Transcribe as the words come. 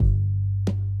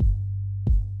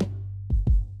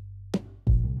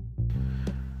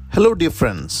Hello, dear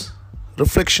friends.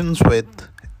 Reflections with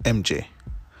MJ.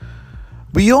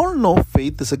 We all know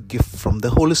faith is a gift from the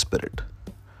Holy Spirit,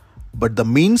 but the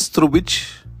means through which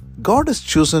God has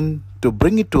chosen to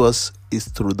bring it to us is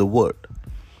through the Word.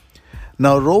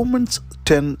 Now, Romans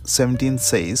 10:17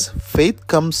 says, faith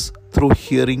comes through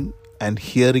hearing, and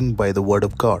hearing by the Word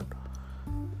of God.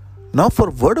 Now, for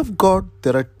Word of God,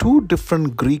 there are two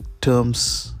different Greek terms,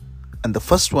 and the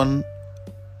first one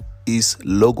is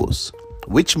logos,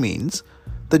 which means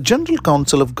the general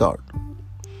counsel of God.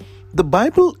 The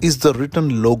Bible is the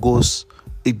written logos.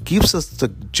 It gives us the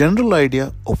general idea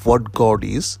of what God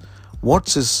is, what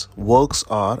His works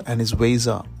are, and His ways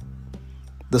are.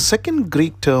 The second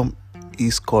Greek term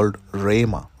is called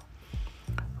rhema,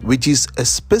 which is a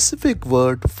specific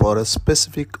word for a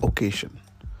specific occasion.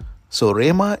 So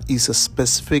rhema is a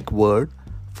specific word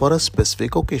for a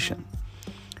specific occasion.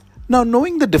 Now,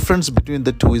 knowing the difference between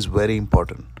the two is very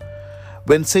important.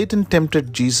 When Satan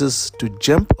tempted Jesus to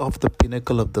jump off the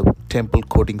pinnacle of the temple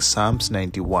quoting Psalms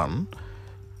 91,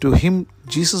 to him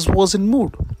Jesus was in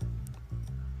mood.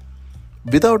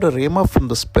 Without a rhema from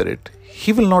the Spirit,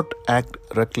 he will not act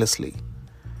recklessly.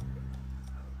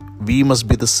 We must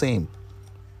be the same.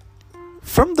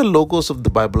 From the logos of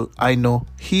the Bible, I know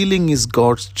healing is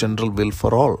God's general will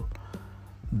for all.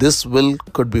 This will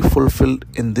could be fulfilled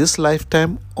in this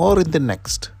lifetime or in the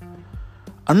next.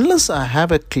 Unless I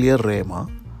have a clear rhema,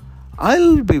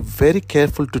 I'll be very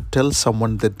careful to tell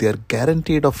someone that they are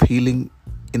guaranteed of healing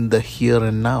in the here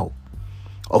and now.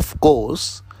 Of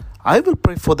course, I will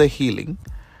pray for the healing,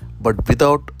 but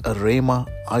without a rhema,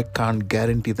 I can't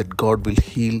guarantee that God will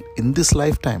heal in this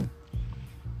lifetime.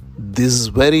 This is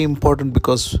very important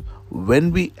because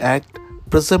when we act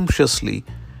presumptuously,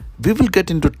 we will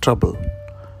get into trouble.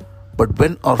 But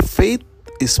when our faith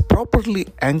is properly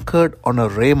anchored on a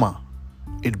rhema,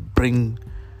 it brings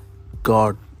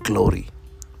God glory.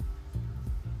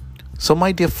 So,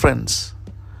 my dear friends,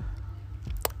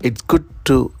 it's good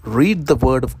to read the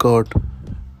Word of God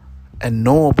and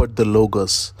know about the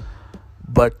logos.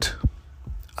 But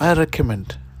I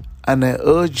recommend and I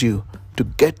urge you to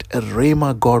get a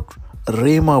rhema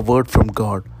word from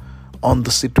God on the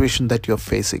situation that you're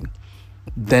facing.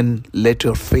 Then let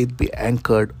your faith be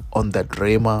anchored on that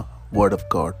rhema word of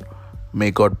God.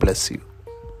 May God bless you.